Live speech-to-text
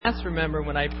Last, remember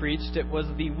when I preached, it was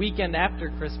the weekend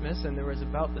after Christmas, and there was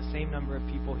about the same number of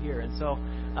people here. And so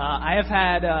I have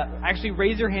had, actually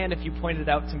raise your hand if you pointed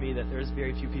out to me that there's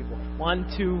very few people.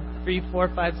 1, 2, 3, 4,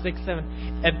 5, 6,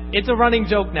 7. It's a running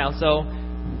joke now, so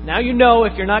now you know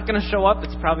if you're not going to show up,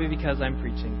 it's probably because I'm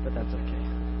preaching, but that's okay.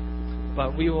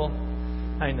 But we will,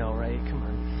 I know, right? Come on.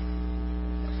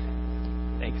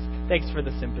 Thanks for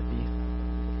the sympathy.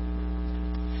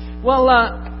 Well,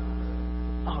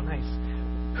 oh, nice.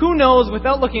 Who knows,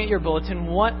 without looking at your bulletin,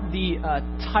 what the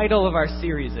title of our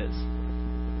series is?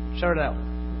 Shout it out.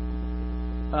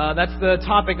 That's the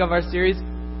topic of our series.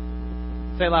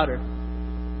 Say it louder.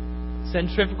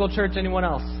 Centrifugal church. Anyone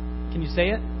else? Can you say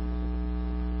it?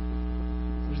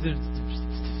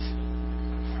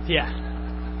 Yeah.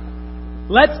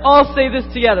 Let's all say this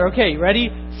together. Okay, ready?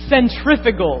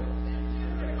 Centrifugal.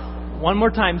 One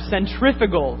more time.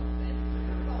 Centrifugal.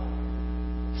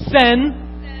 Centrifugal.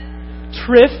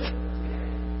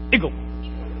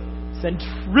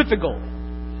 Centrifugal.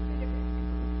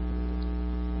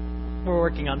 We're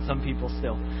working on some people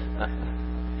still.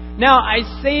 Now, I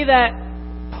say that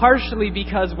partially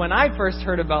because when I first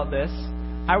heard about this,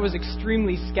 I was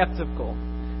extremely skeptical.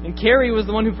 And Carrie was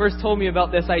the one who first told me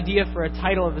about this idea for a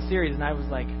title of the series, and I was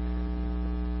like,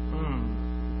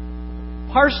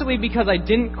 Partially because I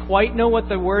didn't quite know what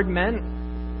the word meant.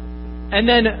 And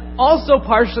then also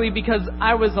partially because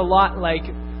I was a lot like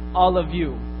all of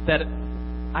you, that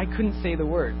I couldn't say the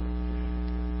word.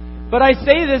 But I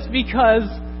say this because...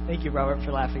 Thank you, Robert,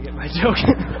 for laughing at my joke.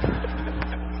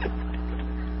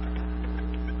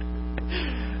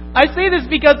 I say this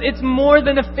because it's more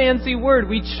than a fancy word.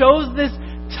 We chose this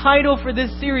title for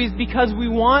this series because we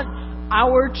want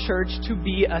our church to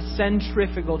be a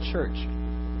centrifugal church.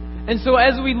 And so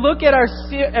as we look at our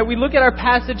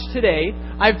passage today,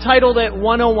 I've titled it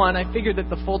 101. I figured that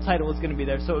the full title was going to be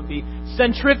there, so it would be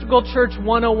Centrifugal Church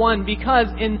 101, because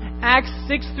in Acts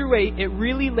 6 through 8, it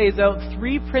really lays out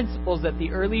 3 principles that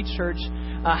the early church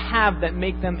have that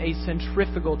make them a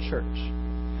centrifugal church.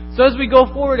 So as we go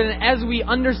forward and as we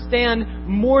understand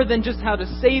more than just how to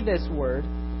say this word,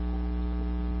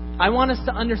 I want us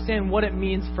to understand what it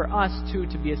means for us, too,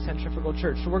 to be a centrifugal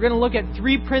church. So we're going to look at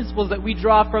 3 principles that we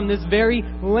draw from this very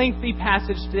lengthy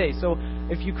passage today. So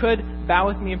if you could, bow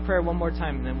with me in prayer one more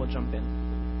time, and then we'll jump in.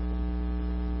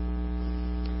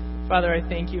 Father, I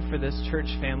thank you for this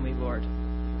church family, Lord.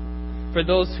 For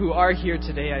those who are here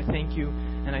today, I thank you,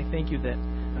 and I thank you that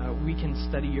we can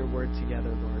study your word together,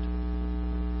 Lord.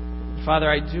 Father,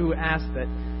 I do ask that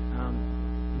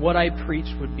what I preach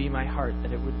would be my heart, that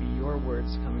it would be your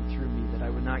words coming through me, that I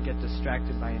would not get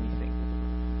distracted by anything,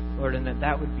 Lord, and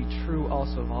that would be true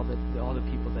also of all the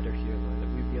people that are here, Lord, that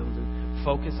we'd be able to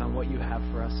focus on what you have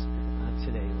for us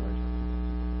today, Lord.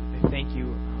 I thank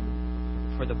you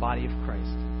for the body of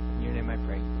Christ. In your name I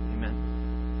pray.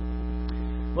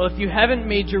 Amen. Well, if you haven't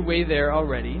made your way there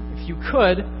already, if you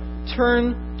could,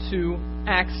 turn to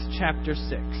Acts chapter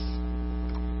 6.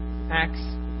 Acts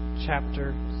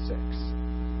chapter 6.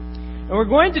 And we're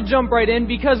going to jump right in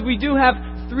because we do have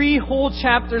 3 whole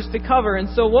chapters to cover. And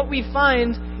so what we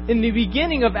find in the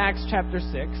beginning of Acts chapter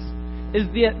 6 is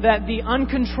that the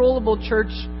uncontrollable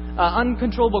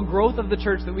growth of the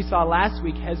church that we saw last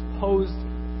week has posed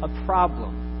a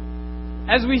problem.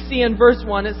 As we see in verse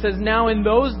 1, it says, "Now in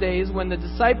those days when the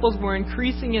disciples were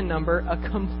increasing in number, a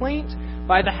complaint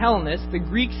by the Hellenists, the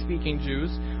Greek-speaking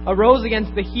Jews, arose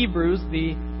against the Hebrews,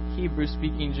 the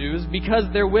Hebrew-speaking Jews, because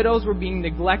their widows were being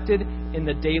neglected in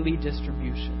the daily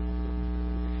distribution."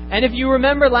 And if you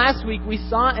remember last week, we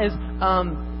saw as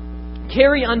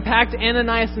Carrie unpacked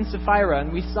Ananias and Sapphira,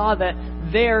 and we saw that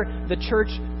there the church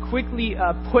quickly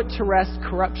put to rest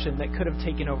corruption that could have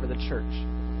taken over the church.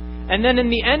 And then in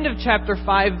the end of chapter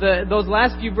 5, those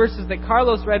last few verses that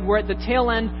Carlos read were at the tail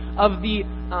end of the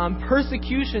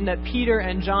persecution that Peter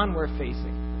and John were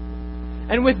facing.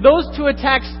 And with those 2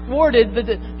 attacks thwarted,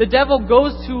 the devil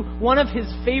goes to one of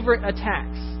his favorite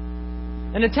attacks.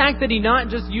 An attack that he not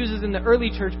just uses in the early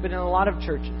church, but in a lot of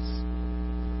churches.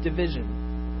 Division.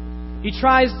 He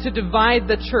tries to divide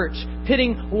the church,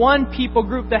 pitting one people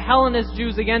group, the Hellenist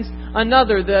Jews, against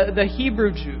another, the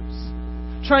Hebrew Jews.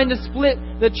 Trying to split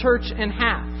the church in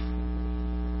half.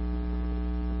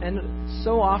 And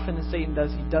so often as Satan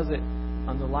does, he does it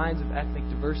on the lines of ethnic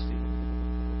diversity.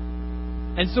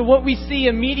 And so what we see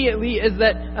immediately is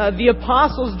that the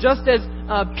apostles, just as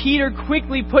Peter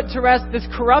quickly put to rest this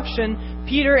corruption,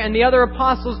 Peter and the other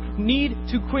apostles need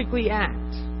to quickly act.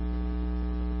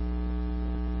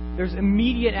 There's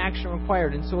immediate action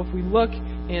required. And so if we look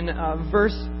in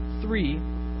verse 3,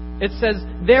 it says,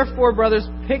 "Therefore, brothers,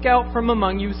 pick out from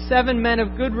among you 7 men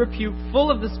of good repute,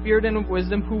 full of the Spirit and of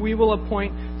wisdom, who we will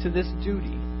appoint to this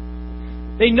duty."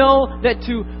 They know that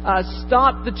to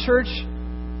stop the church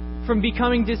from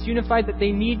becoming disunified, that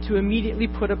they need to immediately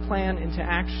put a plan into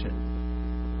action.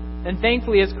 And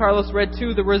thankfully, as Carlos read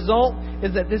too, the result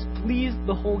is that this pleased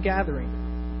the whole gathering.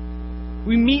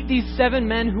 We meet these 7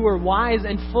 men who are wise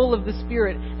and full of the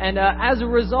Spirit, and as a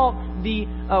result, the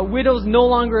widows no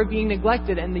longer are being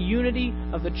neglected, and the unity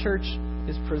of the church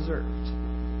is preserved.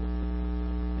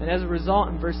 And as a result,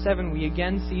 in verse 7, we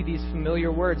again see these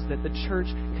familiar words, that the church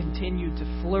continued to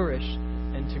flourish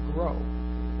and to grow.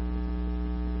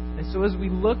 And so as we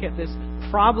look at this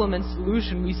problem and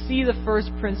solution, we see the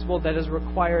first principle that is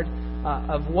required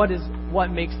of what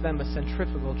makes them a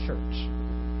centrifugal church.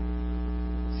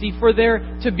 See, for there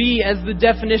to be, as the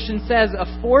definition says, a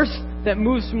force that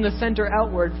moves from the center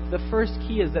outward, the first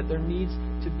key is that there needs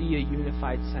to be a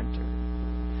unified center.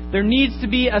 There needs to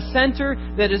be a center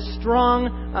that is strong,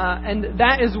 and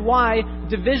that is why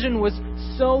division was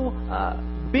so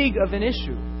big of an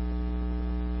issue.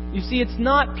 You see, it's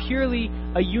not purely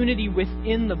a unity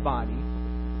within the body,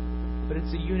 but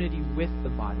it's a unity with the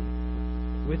body,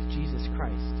 with Jesus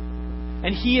Christ.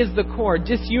 And He is the core.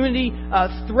 Disunity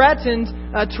threatened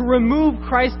to remove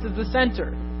Christ as the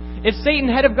center. If Satan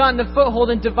had have gotten a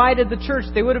foothold and divided the church,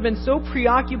 they would have been so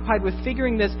preoccupied with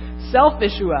figuring this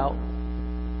self-issue out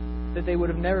that they would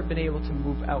have never been able to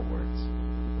move outwards.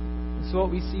 And so what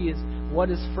we see is what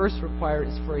is first required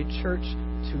is for a church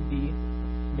to be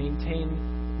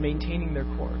maintaining their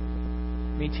core,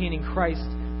 maintaining Christ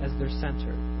as their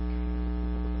center.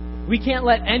 We can't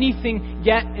let anything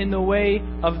get in the way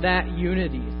of that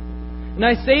unity. And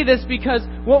I say this because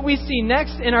what we see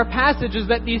next in our passage is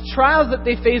that these trials that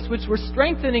they faced, which were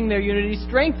strengthening their unity,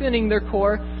 strengthening their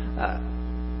core,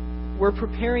 were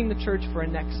preparing the church for a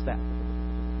next step.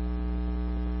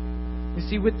 You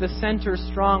see, with the center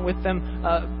strong, with them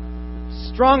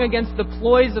strong against the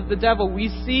ploys of the devil, we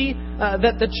see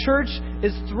that the church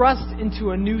is thrust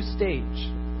into a new stage.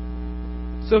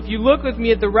 So if you look with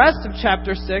me at the rest of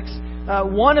chapter 6,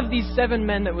 one of these 7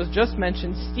 men that was just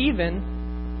mentioned,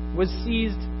 Stephen, was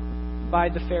seized by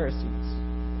the Pharisees.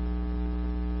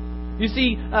 You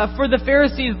see, for the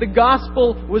Pharisees, the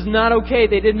gospel was not okay.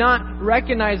 They did not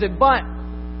recognize it. But,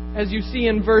 as you see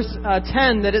in verse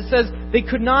 10, that it says they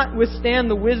could not withstand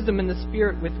the wisdom and the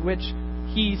spirit with which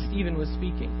Stephen, was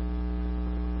speaking.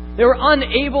 They were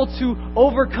unable to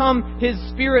overcome his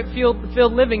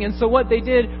spirit-filled living. And so what they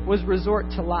did was resort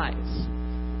to lies.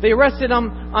 They arrested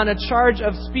him on a charge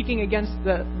of speaking against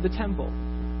the temple,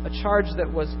 a charge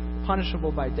that was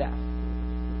punishable by death.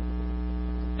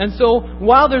 And so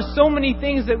while there's so many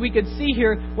things that we could see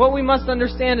here, what we must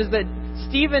understand is that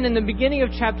Stephen, in the beginning of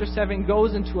chapter 7,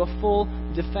 goes into a full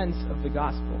defense of the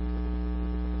gospel.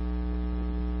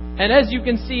 And as you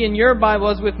can see in your Bible,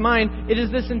 as with mine, it is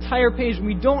this entire page.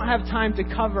 We don't have time to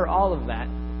cover all of that.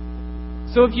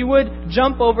 So if you would,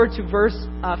 jump over to verse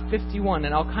 51,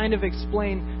 and I'll kind of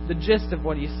explain the gist of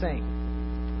what he's saying.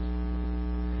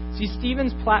 See,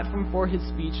 Stephen's platform for his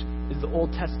speech is the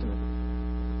Old Testament.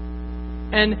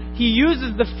 And he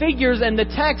uses the figures and the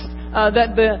text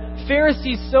that the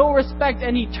Pharisees so respect,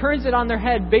 and he turns it on their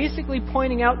head, basically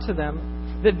pointing out to them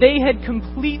that they had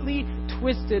completely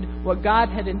twisted what God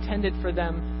had intended for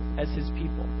them as His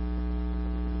people.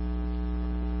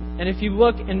 And if you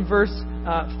look in verse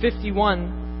 51,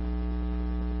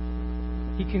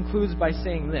 he concludes by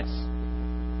saying this: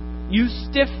 "You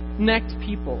stiff-necked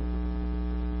people,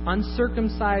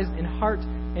 uncircumcised in heart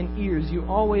and ears, you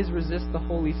always resist the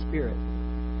Holy Spirit.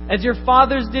 As your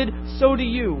fathers did, so do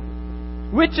you.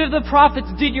 Which of the prophets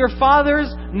did your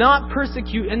fathers not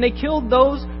persecute? And they killed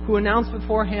those who announced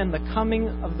beforehand the coming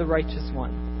of the righteous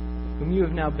one, whom you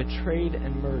have now betrayed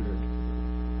and murdered.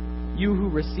 You who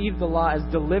received the law as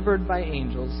delivered by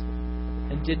angels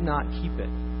and did not keep it."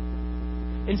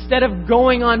 Instead of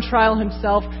going on trial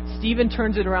himself, Stephen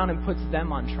turns it around and puts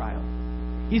them on trial.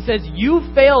 He says, you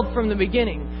failed from the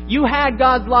beginning. You had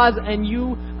God's laws and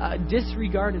you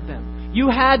disregarded them. You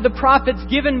had the prophets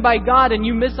given by God and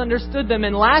you misunderstood them.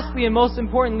 And lastly, and most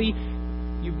importantly,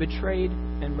 you betrayed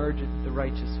and murdered the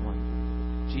righteous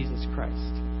one, Jesus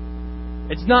Christ.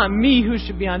 It's not me who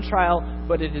should be on trial,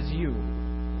 but it is you.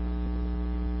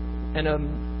 And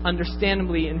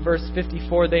understandably, in verse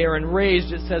 54, they are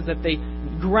enraged. It says that they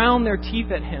ground their teeth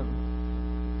at him.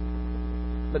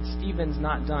 But Stephen's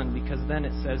not done, because then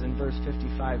it says in verse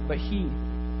 55, "But he,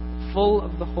 full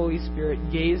of the Holy Spirit,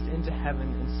 gazed into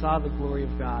heaven and saw the glory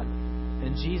of God,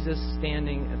 and Jesus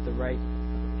standing at the right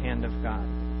hand of God."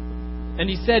 And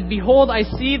he said, "Behold, I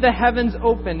see the heavens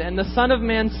opened, and the Son of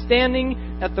Man standing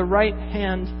at the right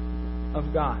hand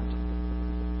of God."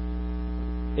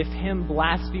 If him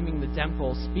blaspheming the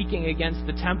temple, speaking against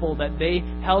the temple that they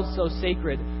held so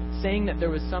sacred, saying that there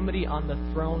was somebody on the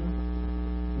throne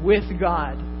with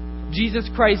God, Jesus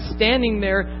Christ standing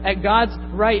there at God's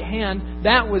right hand,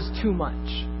 that was too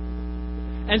much.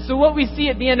 And so what we see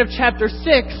at the end of chapter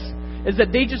 6 is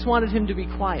that they just wanted him to be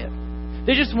quiet.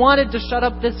 They just wanted to shut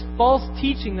up this false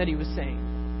teaching that he was saying.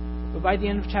 But by the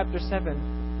end of chapter 7,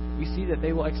 we see that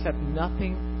they will accept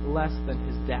nothing less than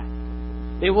his death.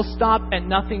 They will stop at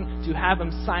nothing to have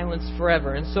him silenced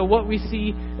forever. And so what we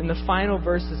see in the final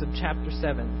verses of chapter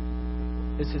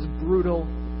 7 is his brutal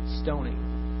stoning.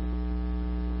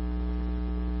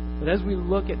 But as we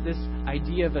look at this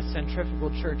idea of a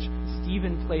centrifugal church,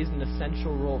 Stephen plays an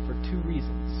essential role for two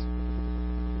reasons.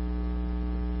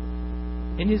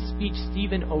 In his speech,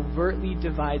 Stephen overtly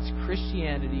divides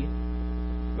Christianity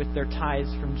with their ties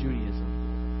from Judaism.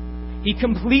 He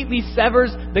completely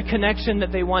severs the connection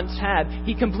that they once had.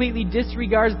 He completely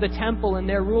disregards the temple and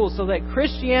their rules so that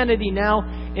Christianity now,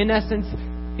 in essence,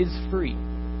 is free.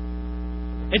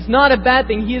 It's not a bad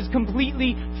thing. He has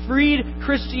completely freed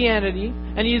Christianity,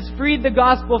 and he has freed the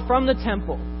gospel from the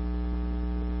temple.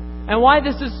 And why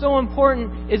this is so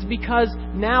important is because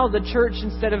now the church,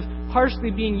 instead of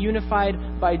partially being unified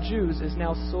by Jews, is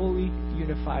now solely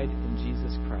unified in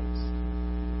Jesus Christ.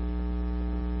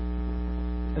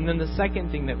 And then the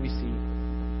second thing that we see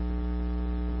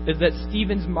is that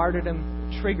Stephen's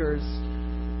martyrdom triggers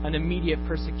an immediate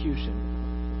persecution.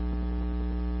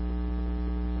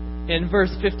 In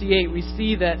verse 58, we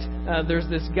see that there's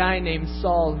this guy named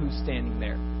Saul who's standing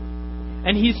there.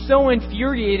 And he's so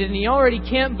infuriated, and he already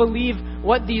can't believe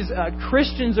what these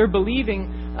Christians are believing.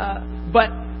 But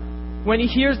when he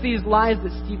hears these lies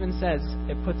that Stephen says,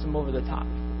 it puts him over the top.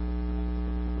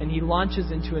 And he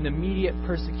launches into an immediate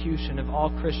persecution of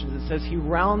all Christians. It says he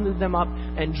rounded them up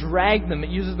and dragged them. It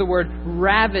uses the word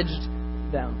ravaged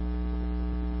them.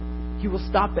 He will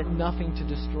stop at nothing to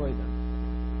destroy them.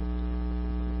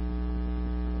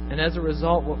 And as a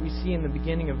result, what we see in the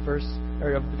beginning of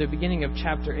the beginning of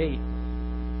chapter 8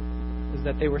 is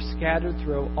that they were scattered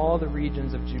throughout all the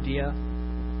regions of Judea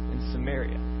and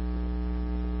Samaria.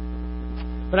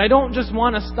 But I don't just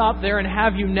want to stop there and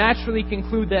have you naturally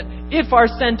conclude that if our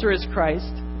center is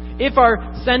Christ, if our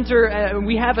center,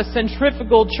 we have a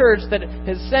centrifugal church that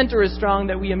his center is strong,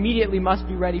 that we immediately must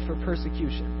be ready for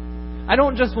persecution. I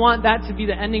don't just want that to be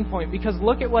the ending point, because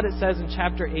look at what it says in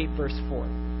chapter 8, verse 4.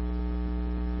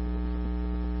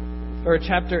 Or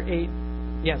chapter 8,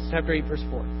 verse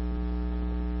 4.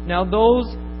 Now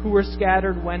those who were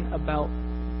scattered went about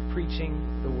preaching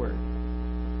the word.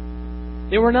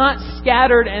 They were not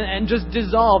scattered and just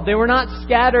dissolved. They were not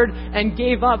scattered and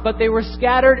gave up, but they were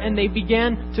scattered and they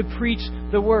began to preach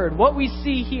the word. What we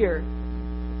see here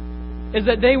is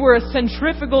that they were a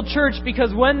centrifugal church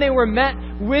because when they were met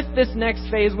with this next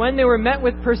phase, when they were met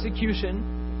with persecution,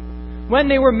 when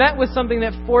they were met with something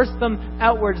that forced them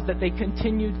outwards, that they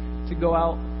continued to go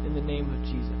out in the name of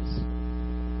Jesus.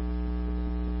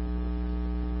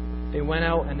 They went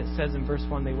out, and it says in verse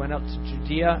 1, they went out to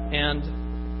Judea and...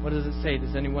 what does it say?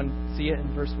 Does anyone see it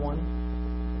in verse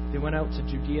 1? They went out to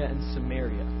Judea and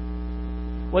Samaria.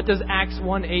 What does Acts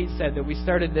 1:8 say that we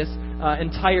started this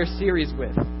entire series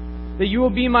with? That you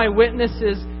will be my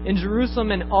witnesses in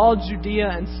Jerusalem and all Judea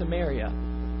and Samaria.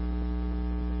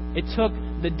 It took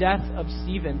the death of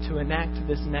Stephen to enact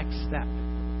this next step.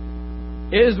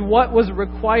 It is what was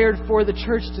required for the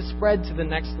church to spread to the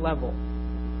next level.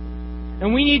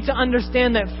 And we need to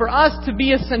understand that for us to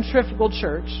be a centrifugal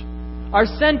church, our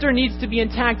center needs to be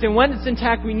intact, and when it's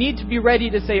intact, we need to be ready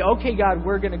to say, okay, God,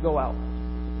 we're going to go out.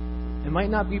 It might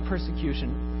not be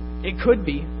persecution. It could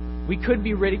be. We could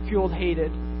be ridiculed,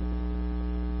 hated.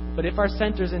 But if our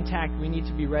center's intact, we need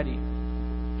to be ready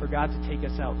for God to take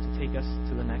us out, to take us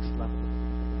to the next level.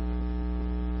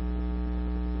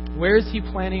 Where is He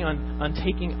planning on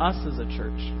taking us as a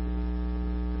church?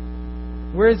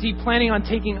 Where is He planning on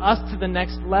taking us to the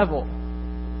next level?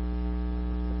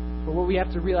 But what we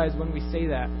have to realize when we say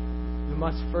that, we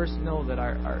must first know that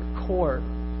our core,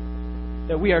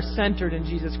 that we are centered in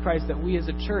Jesus Christ, that we as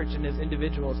a church and as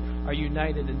individuals are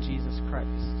united in Jesus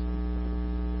Christ.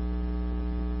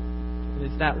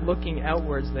 It is that looking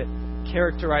outwards that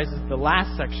characterizes the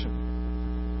last section.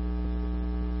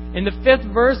 In the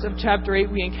 5th verse of chapter 8,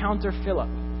 we encounter Philip.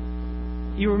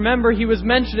 You remember he was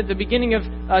mentioned at the beginning of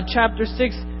chapter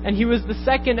 6, and he was the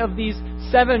second of these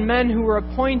 7 men who were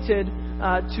appointed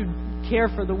to care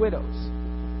for the widows.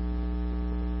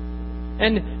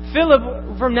 And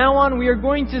Philip, from now on, we are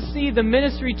going to see the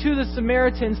ministry to the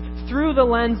Samaritans through the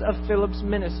lens of Philip's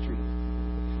ministry.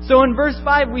 So in verse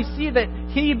 5, we see that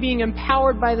he, being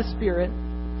empowered by the Spirit,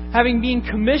 having been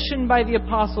commissioned by the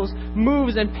apostles,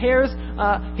 moves and pairs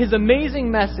his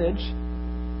amazing message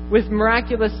with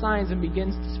miraculous signs and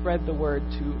begins to spread the word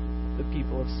to the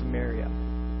people of Samaria.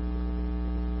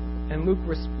 And Luke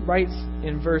writes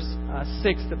in verse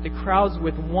 6 that the crowds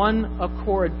with one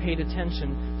accord paid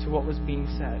attention to what was being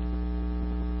said.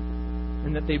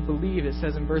 And that they believed, it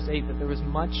says in verse 8, that there was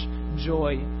much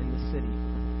joy in the city.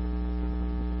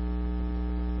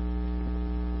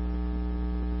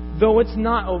 Though it's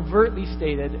not overtly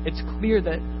stated, it's clear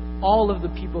that all of the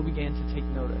people began to take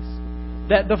notice.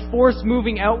 That the force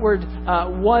moving outward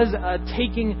was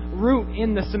taking root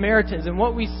in the Samaritans. And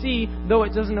what we see, though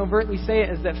it doesn't overtly say it,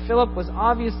 is that Philip was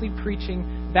obviously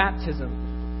preaching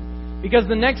baptism. Because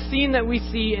the next scene that we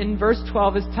see in verse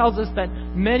 12 tells us that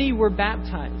many were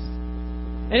baptized.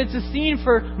 And it's a scene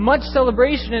for much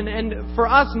celebration and for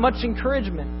us much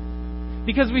encouragement.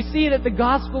 Because we see that the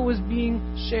gospel was being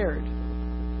shared.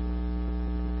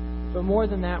 But more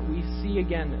than that, we see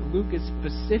again that Luke is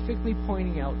specifically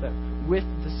pointing out that with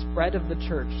the spread of the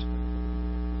church,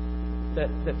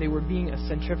 that they were being a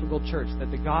centrifugal church, that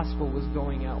the gospel was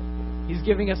going out. He's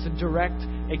giving us a direct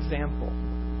example.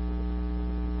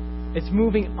 It's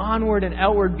moving onward and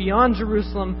outward beyond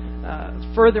Jerusalem,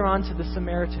 further on to the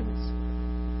Samaritans.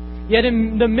 Yet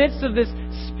in the midst of this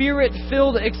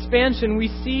Spirit-filled expansion, we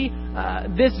see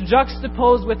this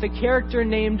juxtaposed with a character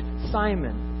named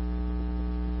Simon.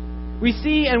 We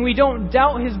see, and we don't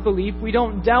doubt his belief, we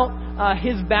don't doubt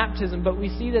his baptism, but we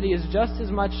see that he is just as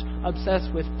much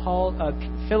obsessed with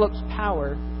Philip's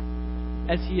power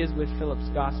as he is with Philip's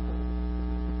gospel.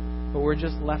 But we're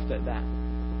just left at that.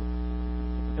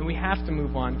 And we have to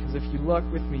move on, because if you look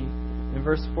with me in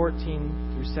verse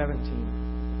 14 through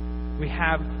 17, we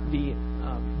have the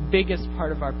biggest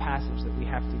part of our passage that we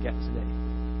have to get today.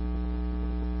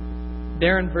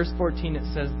 There in verse 14 it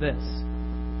says this: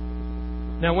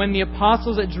 Now when the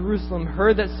apostles at Jerusalem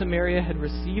heard that Samaria had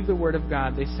received the word of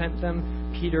God, they sent them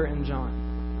Peter and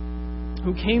John,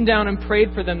 who came down and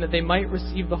prayed for them that they might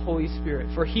receive the Holy Spirit.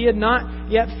 For he had not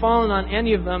yet fallen on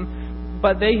any of them,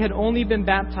 but they had only been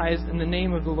baptized in the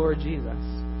name of the Lord Jesus.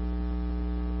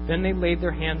 Then they laid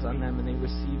their hands on them and they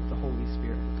received the Holy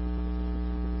Spirit.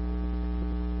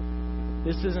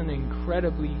 This is an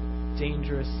incredibly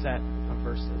dangerous set of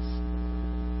verses.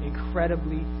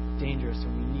 Incredibly dangerous,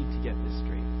 and we need to get this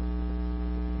straight.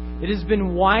 It has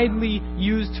been widely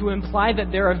used to imply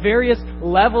that there are various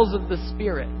levels of the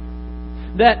Spirit.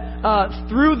 That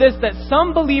through this, that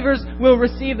some believers will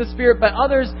receive the Spirit, but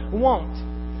others won't.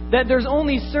 That there's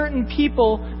only certain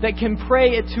people that can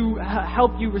pray to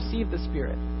help you receive the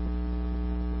Spirit.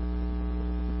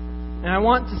 And I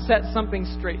want to set something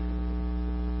straight.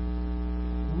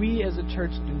 We as a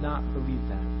church do not believe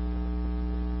that.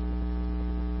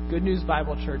 Good News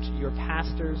Bible Church, your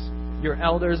pastors, your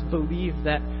elders believe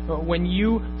that when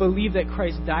you believe that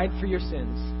Christ died for your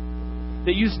sins,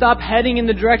 that you stop heading in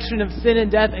the direction of sin and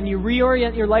death and you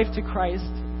reorient your life to Christ,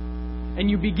 and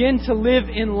you begin to live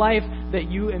in life, that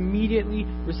you immediately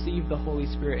receive the Holy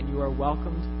Spirit and you are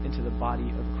welcomed into the body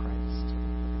of Christ.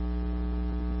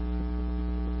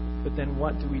 But then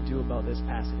what do we do about this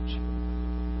passage?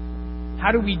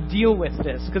 How do we deal with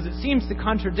this? Because it seems to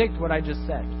contradict what I just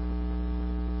said.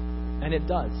 And it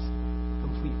does,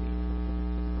 completely.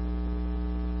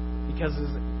 Because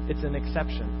it's an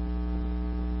exception.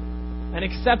 An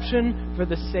exception for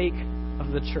the sake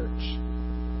of the church.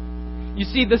 You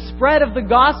see, the spread of the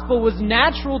gospel was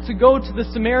natural to go to the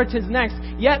Samaritans next,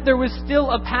 yet there was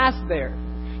still a past there.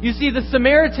 You see, the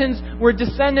Samaritans were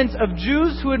descendants of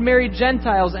Jews who had married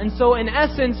Gentiles, and so in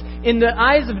essence, in the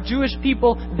eyes of Jewish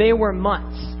people, they were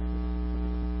mutts.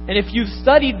 And if you've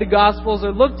studied the Gospels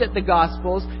or looked at the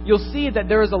Gospels, you'll see that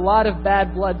there is a lot of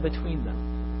bad blood between them.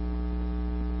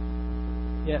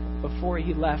 Yet, before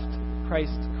he left,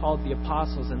 Christ called the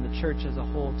apostles and the church as a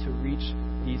whole to reach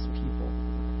these people.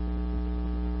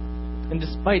 And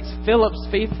despite Philip's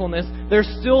faithfulness, there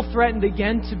still threatened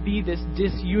again to be this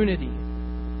disunity.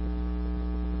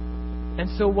 And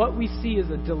so what we see is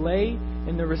a delay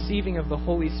in the receiving of the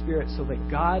Holy Spirit so that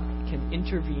God can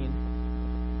intervene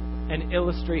and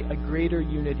illustrate a greater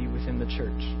unity within the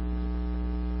church.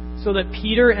 So that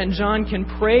Peter and John can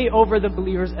pray over the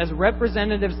believers as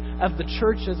representatives of the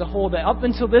church as a whole that up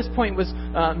until this point was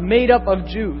made up of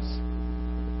Jews.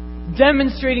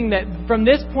 Demonstrating that from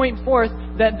this point forth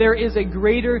that there is a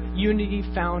greater unity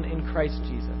found in Christ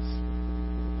Jesus.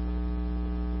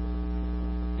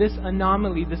 this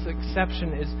anomaly, this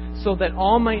exception, is so that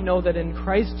all might know that in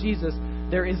Christ Jesus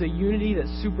there is a unity that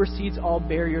supersedes all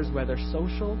barriers, whether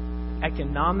social,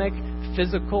 economic,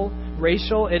 physical,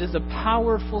 racial. It is a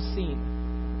powerful scene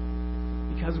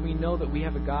because we know that we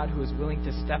have a God who is willing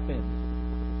to step in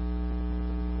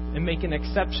and make an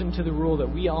exception to the rule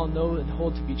that we all know and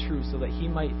hold to be true, so that He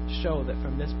might show that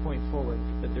from this point forward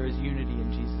that there is unity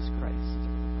in Jesus Christ.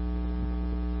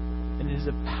 And it is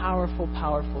a powerful,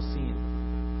 powerful scene.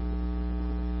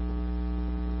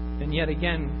 And yet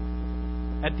again,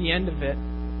 at the end of it,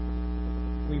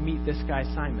 we meet this guy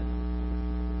Simon.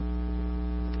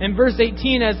 In verse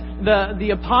 18, as the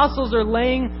apostles are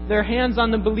laying their hands on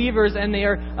the believers and they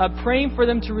are praying for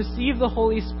them to receive the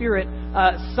Holy Spirit,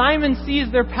 Simon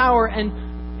sees their power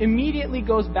and immediately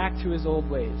goes back to his old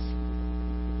ways.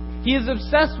 He is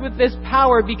obsessed with this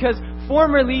power because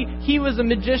formerly he was a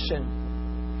magician.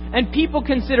 And people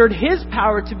considered his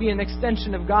power to be an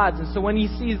extension of God's. And so when he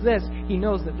sees this, he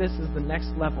knows that this is the next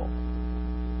level.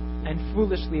 And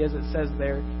foolishly, as it says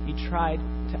there, he tried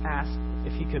to ask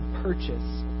if he could purchase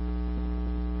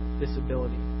this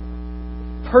ability.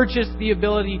 Purchase the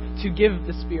ability to give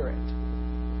the Spirit.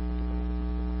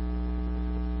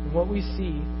 And what we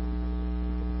see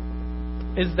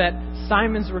is that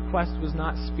Simon's request was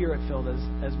not Spirit-filled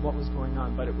as what was going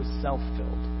on, but it was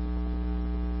self-filled.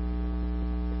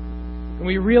 And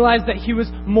we realize that he was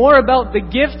more about the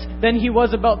gift than he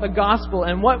was about the gospel.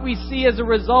 And what we see as a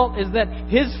result is that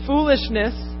his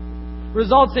foolishness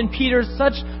results in Peter's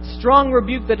such strong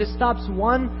rebuke that it stops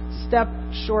one step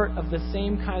short of the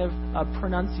same kind of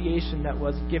pronunciation that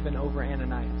was given over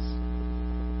Ananias.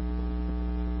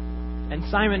 And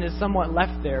Simon is somewhat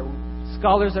left there.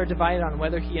 Scholars are divided on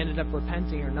whether he ended up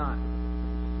repenting or not.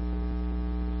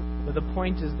 But the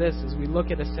point is this: as we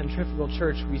look at a centrifugal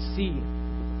church, we see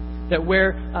that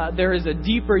where there is a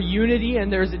deeper unity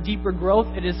and there is a deeper growth,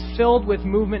 it is filled with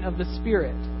movement of the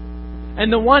Spirit.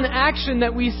 And the one action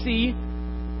that we see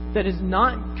that is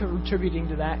not contributing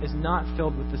to that is not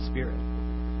filled with the Spirit.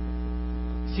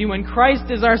 See, when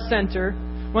Christ is our center,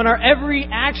 when our every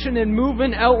action and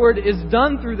movement outward is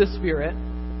done through the Spirit,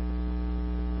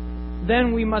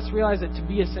 then we must realize that to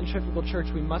be a centrifugal church,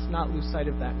 we must not lose sight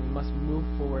of that. We must move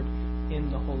forward in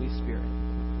the Holy Spirit.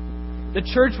 The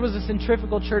church was a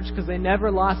centrifugal church because they never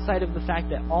lost sight of the fact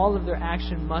that all of their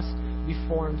action must be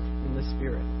formed in the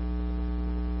Spirit.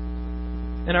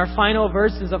 And our final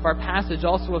verses of our passage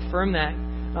also affirm that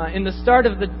in the start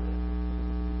of that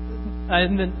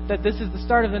this is the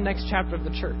start of the next chapter of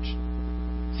the church.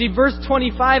 See, verse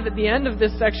 25 at the end of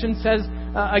this section says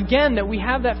again that we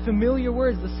have that familiar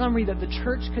words, the summary, that the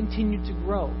church continued to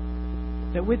grow.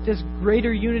 That with this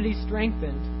greater unity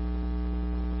strengthened,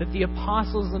 that the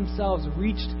apostles themselves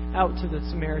reached out to the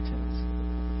Samaritans.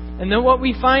 And then what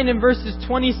we find in verses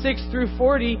 26 through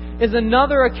 40 is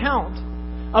another account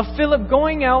of Philip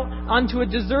going out onto a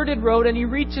deserted road, and he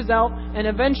reaches out and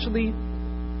eventually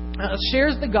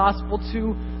shares the gospel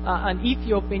to an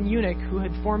Ethiopian eunuch who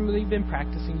had formerly been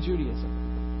practicing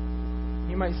Judaism.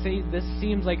 You might say, this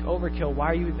seems like overkill. Why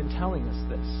are you even telling us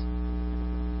this?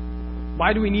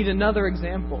 Why do we need another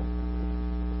example?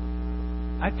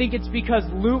 I think it's because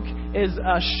Luke is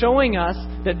showing us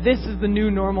that this is the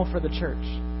new normal for the church.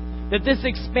 That this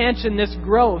expansion, this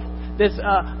growth, this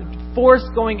force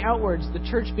going outwards, the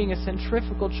church being a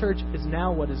centrifugal church, is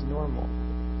now what is normal.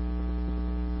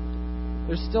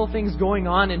 There's still things going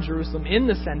on in Jerusalem in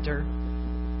the center,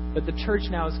 but the church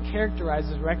now is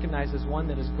characterized as recognized as one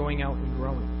that is going out and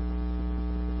growing.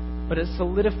 But it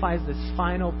solidifies this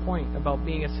final point about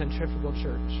being a centrifugal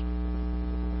church.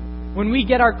 When we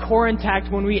get our core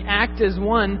intact, when we act as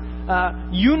one,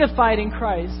 unified in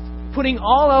Christ, putting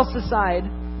all else aside,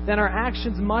 then our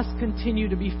actions must continue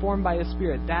to be formed by the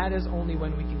Spirit. That is only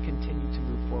when we can continue to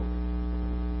move forward.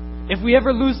 If we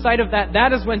ever lose sight of that,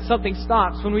 that is when something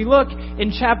stops. When we look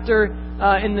in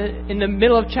in the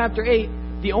middle of chapter 8,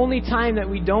 the only time that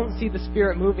we don't see the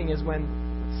Spirit moving is when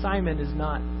Simon is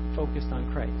not focused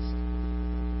on Christ.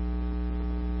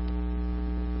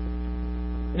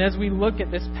 And as we look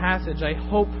at this passage, I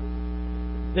hope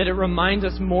that it reminds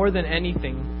us more than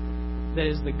anything that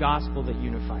it is the gospel that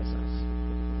unifies us.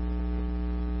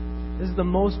 This is the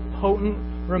most potent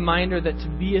reminder that to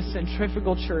be a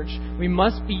centrifugal church, we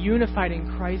must be unified in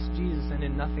Christ Jesus and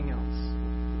in nothing else.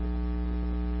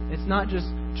 It's not just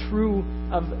true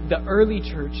of the early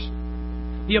church,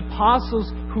 the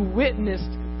apostles who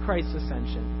witnessed Christ's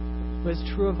ascension, but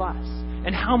it's true of us.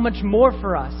 And how much more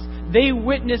for us? They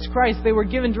witnessed Christ. They were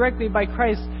given directly by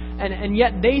Christ. And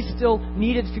yet they still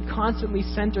needed to constantly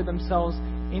center themselves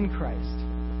in Christ.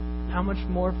 How much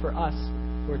more for us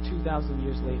who are 2,000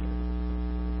 years later?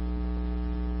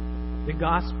 The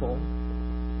gospel,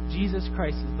 Jesus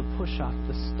Christ, is the push-off,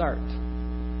 the start.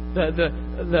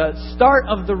 The start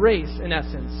of the race, in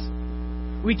essence.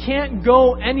 We can't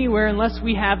go anywhere unless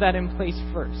we have that in place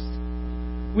first.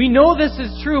 We know this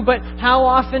is true, but how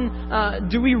often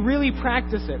do we really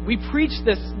practice it? We preach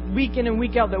this week in and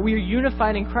week out that we are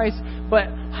unified in Christ, but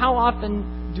how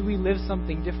often do we live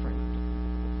something different?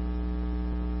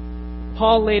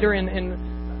 Paul later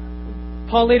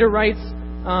writes,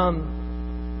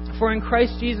 "For in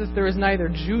Christ Jesus there is neither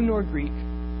Jew nor Greek,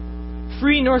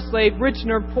 free nor slave, rich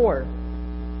nor poor."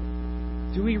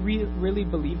 Do we really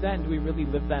believe that, and do we really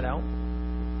live that out?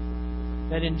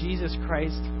 That in Jesus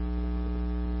Christ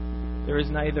there is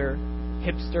neither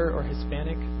hipster or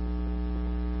Hispanic,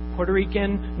 Puerto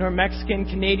Rican nor Mexican,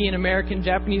 Canadian, American,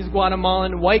 Japanese,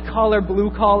 Guatemalan, white collar,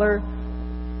 blue collar.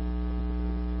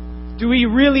 Do we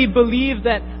really believe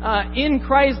that in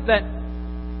Christ that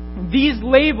these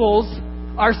labels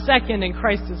are second and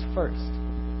Christ is first?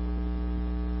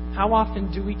 How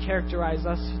often do we characterize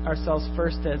ourselves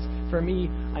first as, for me,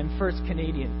 I'm first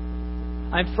Canadian.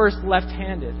 I'm first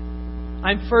left-handed.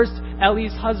 I'm first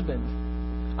Ellie's husband.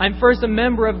 I'm first a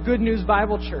member of Good News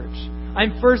Bible Church.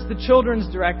 I'm first the children's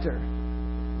director.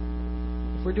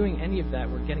 If we're doing any of that,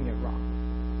 we're getting it wrong.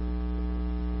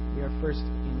 We are first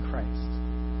in Christ,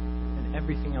 and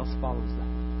everything else follows that.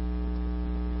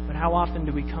 But how often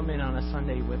do we come in on a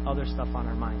Sunday with other stuff on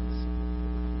our minds?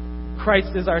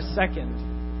 Christ is our second.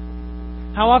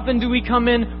 How often do we come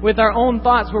in with our own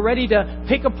thoughts? We're ready to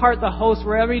pick apart the host.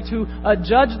 We're ready to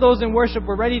judge those in worship.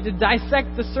 We're ready to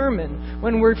dissect the sermon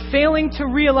when we're failing to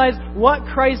realize what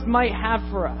Christ might have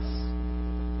for us.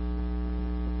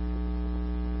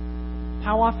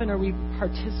 How often are we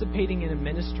participating in a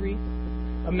ministry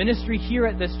here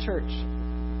at this church,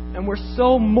 and we're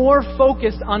so more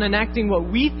focused on enacting what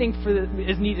we think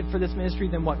is needed for this ministry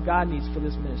than what God needs for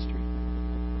this ministry?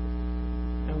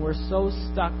 And we're so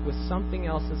stuck with something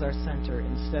else as our center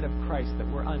instead of Christ that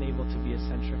we're unable to be a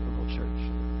centrifugal church.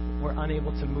 We're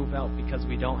unable to move out because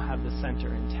we don't have the center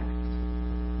intact.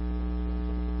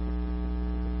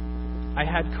 I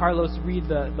had Carlos read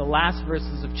the last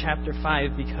verses of chapter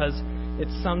 5 because it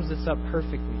sums this up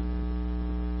perfectly.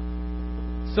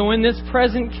 "So in this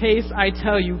present case, I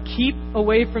tell you, keep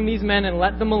away from these men and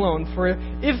let them alone. For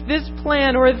if this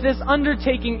plan or if this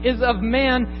undertaking is of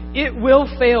man, it will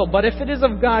fail. But if it is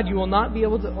of God, you will not be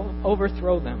able to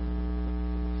overthrow them."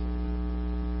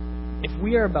 If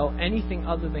we are about anything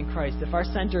other than Christ, if our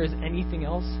center is anything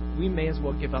else, we may as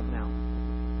well give up now.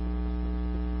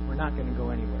 We're not going to go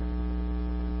anywhere.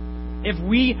 If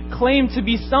we claim to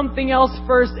be something else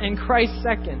first and Christ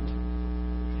second,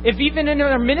 if even in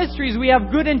our ministries we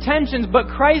have good intentions, but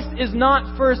Christ is not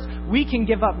first, we can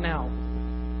give up now.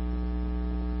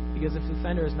 Because if the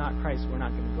center is not Christ, we're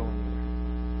not going to go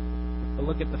anywhere. But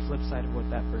look at the flip side of what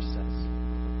that verse says.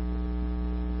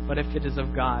 "But if it is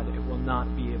of God, it will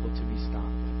not be able to be stopped."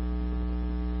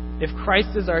 If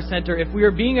Christ is our center, if we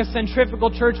are being a centrifugal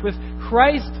church with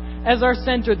Christ as our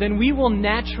center, then we will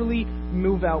naturally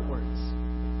move outwards.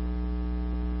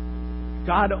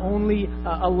 God only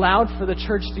allowed for the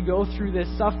church to go through this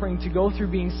suffering, to go through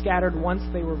being scattered once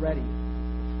they were ready.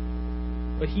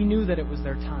 But He knew that it was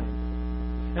their time.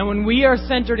 And when we are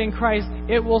centered in Christ,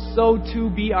 it will so too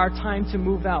be our time to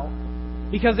move out.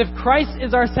 Because if Christ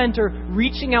is our center,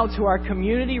 reaching out to our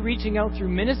community, reaching out through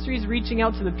ministries, reaching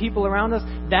out to the people around us,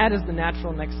 that is the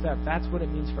natural next step. That's what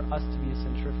it means for us to be a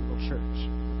centrifugal church.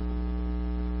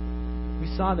 We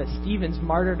saw that Stephen's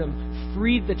martyrdom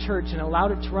freed the church and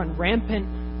allowed it to run rampant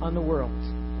on the world.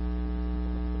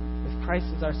 With Christ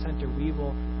as our center, we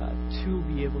will too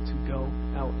be able to go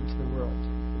out into the world.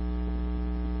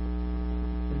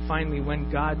 And finally, when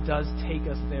God does take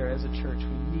us there as a church,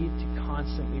 we need to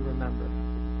constantly remember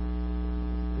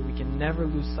that we can never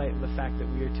lose sight of the fact that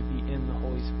we are to be in the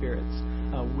Holy Spirit's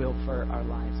will for our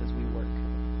lives as we work.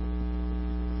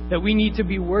 That we need to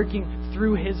be working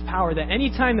through His power. That any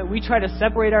time that we try to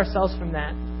separate ourselves from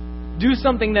that, do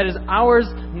something that is ours,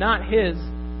 not His,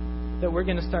 that we're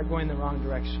going to start going the wrong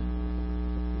direction.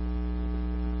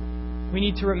 We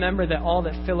need to remember that all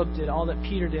that Philip did, all that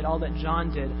Peter did, all that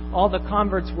John did, all the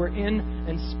converts were in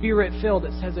and Spirit-filled.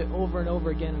 It says it over and over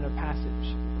again in our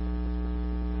passage.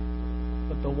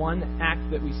 But the one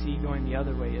act that we see going the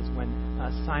other way is when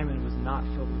Simon was not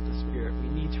filled with the Spirit. We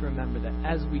need to remember that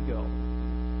as we go,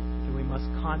 that we must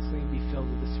constantly be filled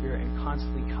with the Spirit and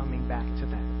constantly coming back to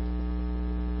that.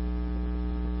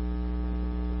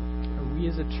 Are we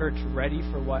as a church ready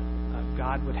for what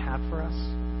God would have for us?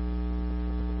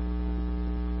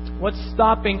 What's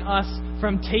stopping us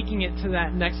from taking it to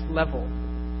that next level?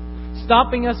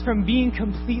 stopping us from being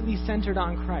completely centered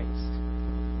on Christ,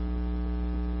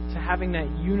 to having that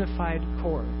unified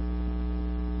core.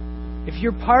 If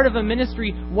you're part of a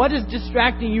ministry, what is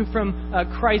distracting you from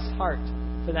Christ's heart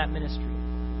for that ministry?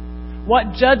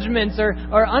 What judgments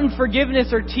or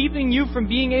unforgiveness are keeping you from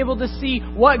being able to see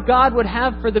what God would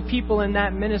have for the people in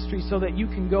that ministry so that you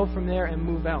can go from there and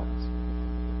move out?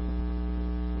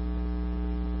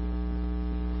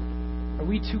 Are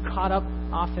we too caught up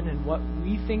often in what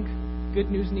we think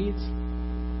good news needs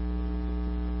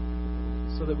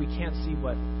so that we can't see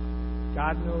what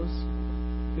God knows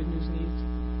good news needs?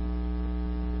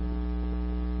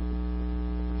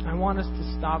 I want us to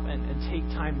stop and take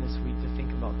time this week to think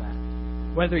about that.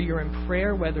 Whether you're in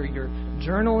prayer, whether you're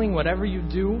journaling, whatever you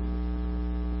do,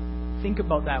 think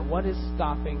about that. What is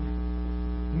stopping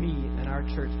me and our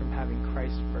church from having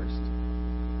Christ first?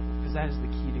 Because that is the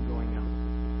key to going out.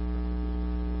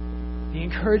 The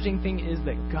encouraging thing is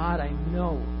that God, I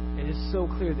know, it is so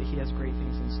clear that He has great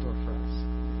things in store for us.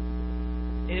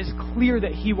 It is clear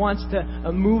that He wants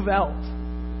to move out.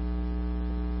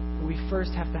 But we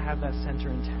first have to have that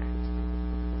center intact.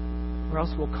 Or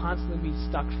else we'll constantly be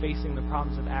stuck facing the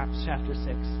problems of Acts chapter 6.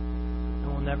 And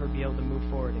we'll never be able to move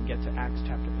forward and get to Acts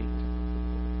chapter 8.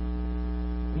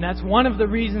 And that's one of the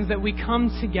reasons that we come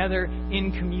together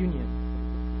in communion.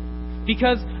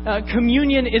 Because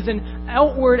communion is an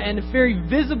outward and very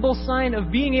visible sign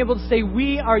of being able to say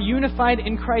we are unified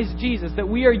in Christ Jesus. That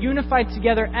we are unified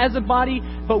together as a body,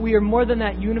 but we are more than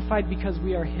that, unified because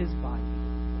we are His body.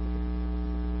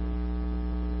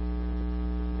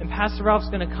 And Pastor Ralph's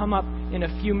going to come up in a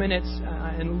few minutes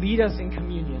and lead us in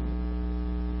communion.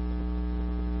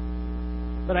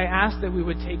 But I ask that we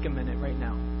would take a minute right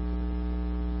now.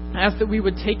 I ask that we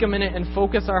would take a minute and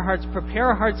focus our hearts, prepare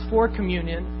our hearts for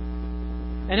communion.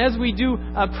 And as we do,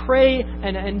 pray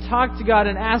and talk to God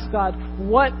and ask God,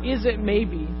 what is it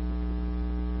maybe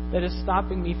that is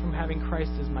stopping me from having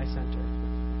Christ as my center?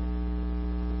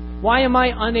 Why am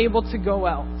I unable to go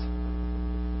out?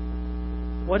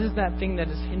 What is that thing that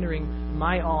is hindering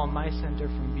my all, my center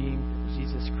from being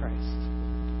Jesus Christ?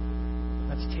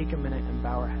 Let's take a minute and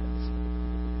bow our heads.